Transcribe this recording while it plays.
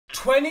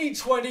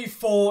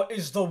2024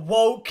 is the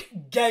woke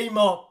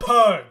gamer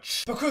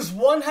purge. Because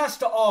one has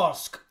to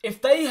ask,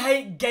 if they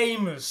hate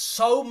gamers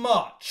so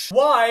much,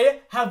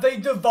 why have they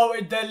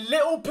devoted their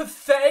little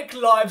pathetic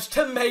lives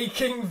to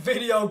making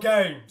video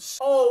games?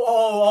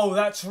 Oh,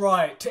 that's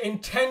right, to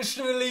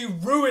intentionally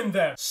ruin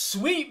them.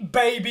 Sweet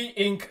Baby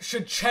Inc.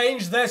 should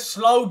change their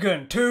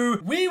slogan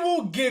to, "We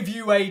will give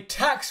you a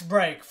tax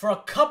break for a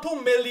couple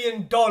 $1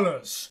 million,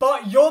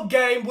 but your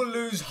game will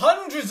lose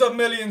hundreds of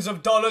millions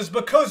of dollars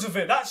because of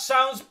it." That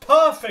sounds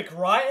perfect,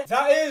 right?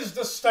 That is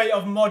the state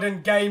of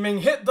modern gaming.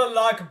 Hit the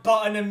like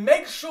button and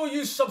make sure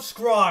you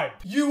subscribe.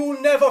 You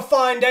will never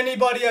find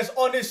anybody as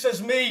honest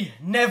as me.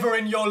 Never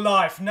in your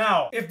life.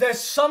 Now, if there's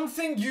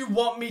something you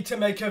want me to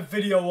make a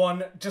video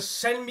on, just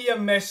send me a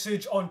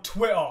message on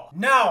Twitter.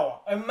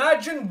 Now,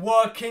 imagine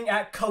working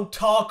at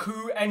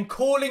Kotaku and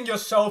calling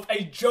yourself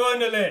a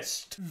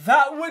journalist.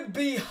 That would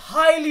be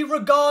highly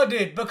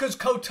regarded because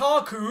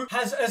Kotaku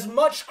has as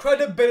much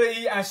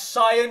credibility as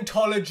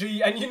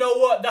Scientology, and you know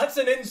what? That's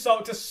an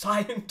insult to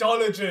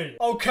Scientology.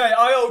 Okay,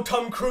 I owe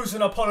Tom Cruise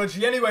an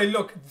apology. Anyway,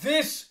 look,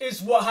 this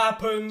is what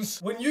happens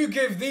when you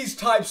give these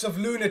types of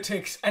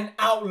lunatics an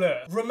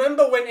outlet.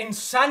 Remember when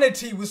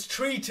insanity was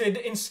treated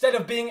instead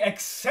of being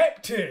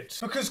accepted?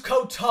 Because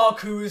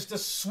Kotaku is the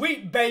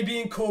Sweet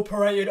Baby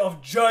Incorporated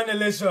of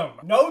journalism.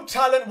 No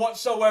talent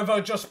whatsoever,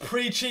 just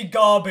preachy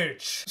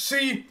garbage.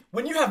 See,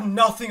 when you have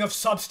nothing of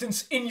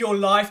substance in your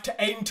life to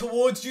aim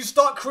towards, you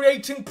start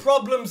creating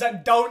problems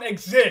that don't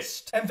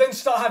exist and then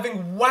start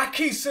having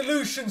wacky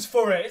solutions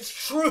for it. It's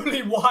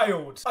truly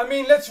wild. I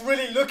mean, let's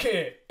really look at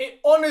it. It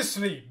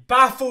honestly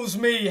baffles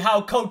me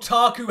how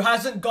Kotaku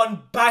hasn't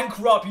gone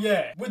bankrupt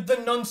yet with the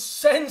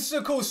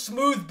nonsensical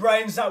smooth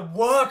brains that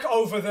work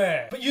over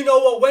there. But you know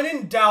what? When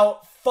in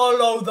doubt,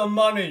 follow the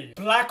money.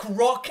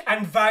 BlackRock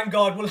and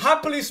Vanguard will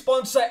happily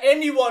sponsor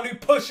anyone who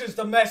pushes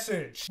the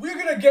message. We're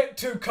gonna get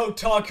to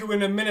Kotaku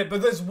in a minute,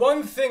 but there's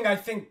one thing I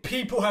think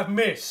people have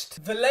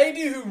missed. The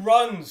lady who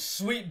runs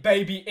Sweet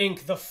Baby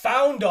Inc., the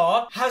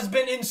founder, has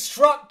been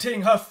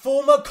instructing her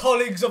former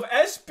colleagues of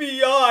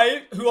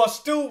SBI, who are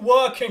still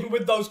working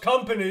with those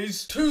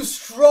companies, to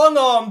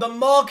strong-arm the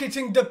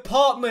marketing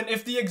department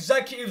if the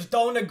executives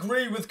don't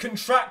agree with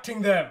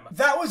contracting them.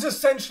 That was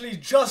essentially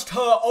just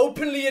her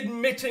openly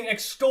admitting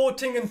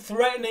extorting and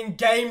threatening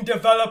game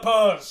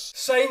developers,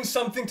 saying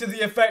something to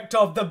the effect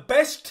of, "The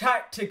best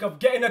tactic of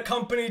getting a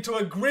company to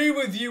agree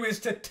with you is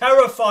to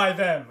terrify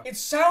them." It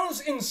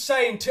sounds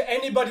insane to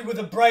anybody with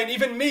a brain,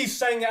 even me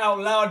saying it out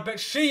loud, but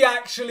she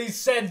actually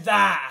said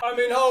that. I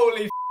mean,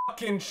 holy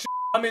fucking shit.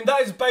 I mean,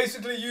 that is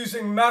basically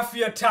using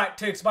mafia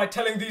tactics by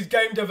telling these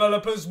game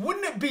developers,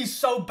 wouldn't it be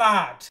so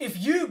bad if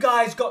you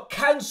guys got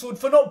cancelled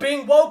for not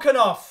being woke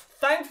enough?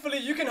 Thankfully,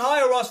 you can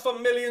hire us for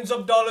millions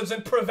of dollars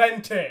and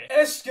prevent it.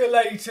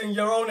 Escalating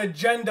your own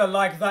agenda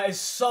like that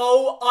is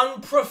so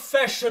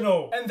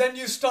unprofessional. And then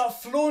you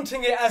start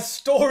flaunting it as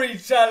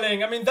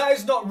storytelling. I mean, that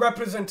is not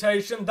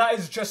representation. That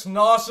is just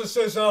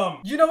narcissism.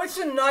 You know, it's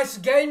a nice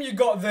game you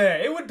got there.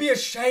 It would be a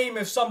shame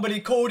if somebody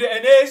called it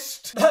an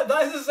ist. That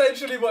is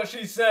essentially what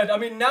she said. I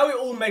mean, now it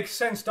all makes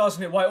sense,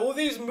 doesn't it? Why all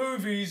these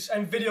movies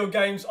and video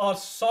games are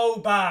so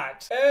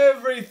bad.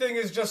 Everything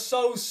is just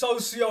so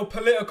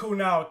socio-political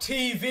now.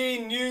 TV,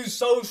 news,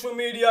 social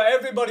media,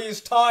 everybody is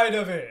tired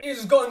of it.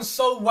 It's gotten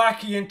so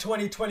wacky in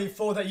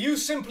 2024 that you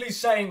simply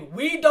saying,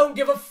 "We don't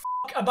give a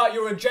about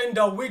your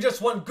agenda, we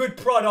just want good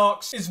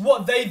products," is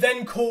what they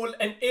then call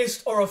an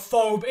ist or a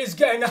phobe, is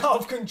getting out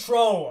of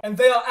control. And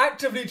they are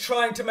actively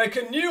trying to make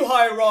a new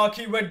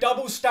hierarchy where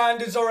double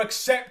standards are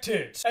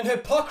accepted. And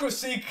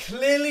hypocrisy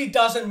clearly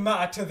doesn't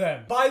matter to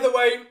them. By the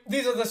way,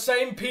 these are the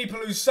same people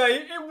who say,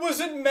 "It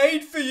wasn't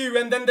made for you,"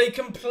 and then they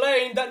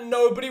complain that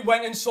nobody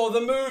went and saw the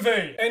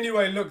movie.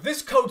 Anyway, look,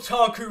 this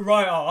Kotaku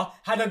writer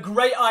had a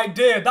great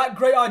idea. That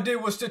great idea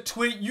was to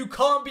tweet, "You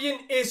can't be an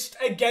ist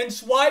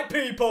against white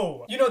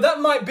people." You know, that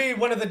might be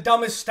one of the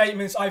dumbest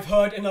statements I've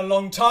heard in a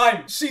long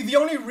time. See, the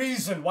only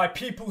reason why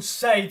people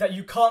say that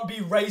you can't be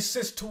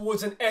racist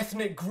towards an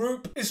ethnic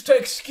group is to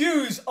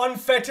excuse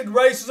unfettered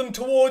racism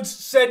towards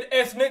said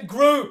ethnic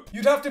group.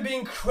 You'd have to be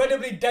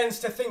incredibly dense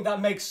to think that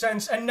makes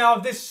sense. And now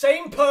this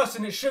same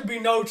person, it should be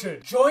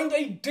noted, joined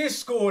a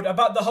Discord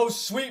about the whole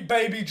Sweet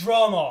Baby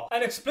drama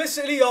and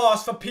explicitly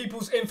asked for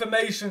people's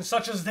information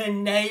such as their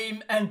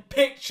name and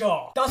picture.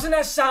 Doesn't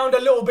that sound a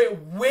little bit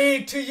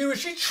weird to you? Is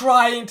she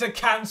trying to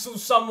cancel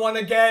someone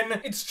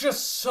again? It's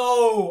just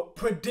so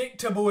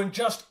predictable and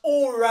just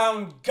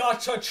all-round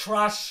gutter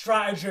trash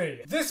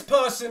strategy. This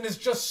person is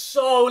just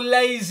so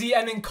lazy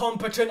and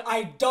incompetent,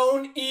 I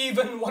don't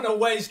even want to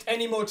waste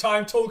any more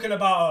time talking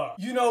about her.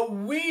 You know,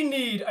 we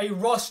need a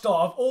roster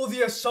of all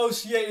the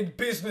associated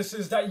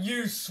businesses that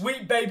use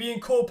Sweet Baby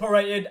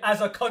Incorporated as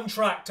a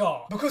contractor,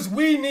 because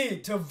we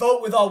need to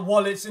vote with our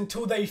wallets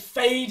until they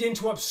fade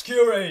into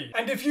obscurity.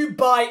 And if you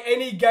buy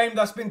any game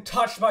that's been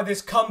touched by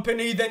this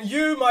company, then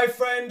you, my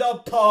friend, are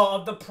part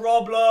of the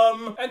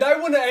problem. And I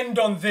want to end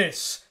on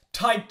this.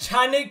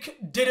 Titanic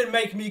didn't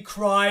make me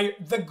cry.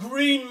 The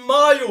Green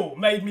Mile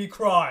made me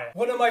cry.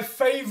 One of my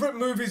favorite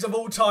movies of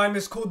all time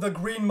is called The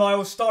Green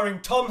Mile,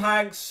 starring Tom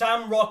Hanks,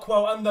 Sam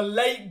Rockwell, and the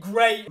late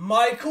great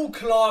Michael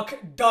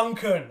Clarke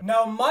Duncan.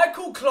 Now,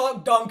 Michael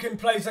Clarke Duncan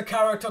plays a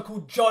character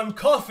called John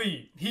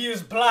Coffey. He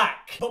is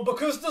black. But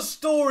because the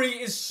story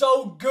is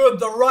so good,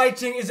 the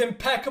writing is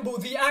impeccable,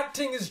 the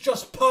acting is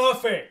just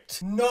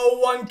perfect. No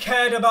one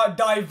cared about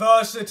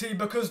diversity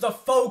because the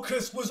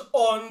focus was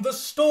on the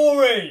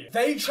story.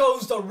 They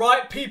chose the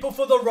right people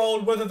for the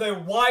role, whether they're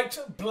white,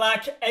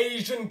 black,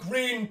 Asian,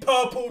 green,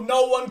 purple,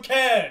 no one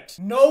cared.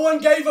 No one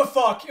gave a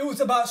fuck. It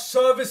was about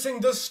servicing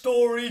the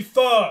story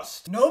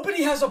first.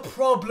 Nobody has a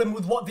problem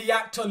with what the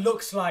actor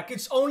looks like.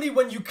 It's only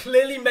when you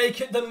clearly make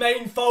it the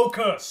main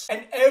focus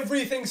and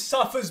everything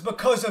suffers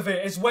because of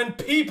it is when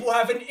people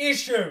have an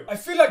issue. I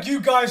feel like you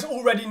guys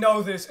already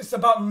know this. It's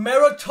about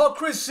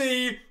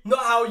meritocracy,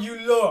 not how you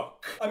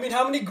look. I mean,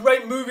 how many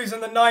great movies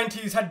in the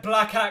 90s had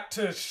black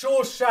actors?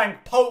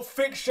 Shawshank, Pulp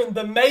Fiction,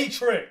 The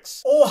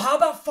Matrix. Or how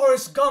about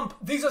Forrest Gump?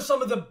 These are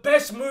some of the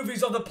best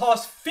movies of the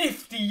past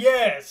 50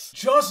 years.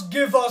 Just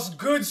give us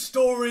good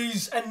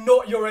stories and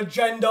not your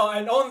agenda.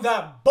 And on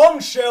that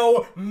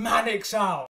bombshell, Mannix out.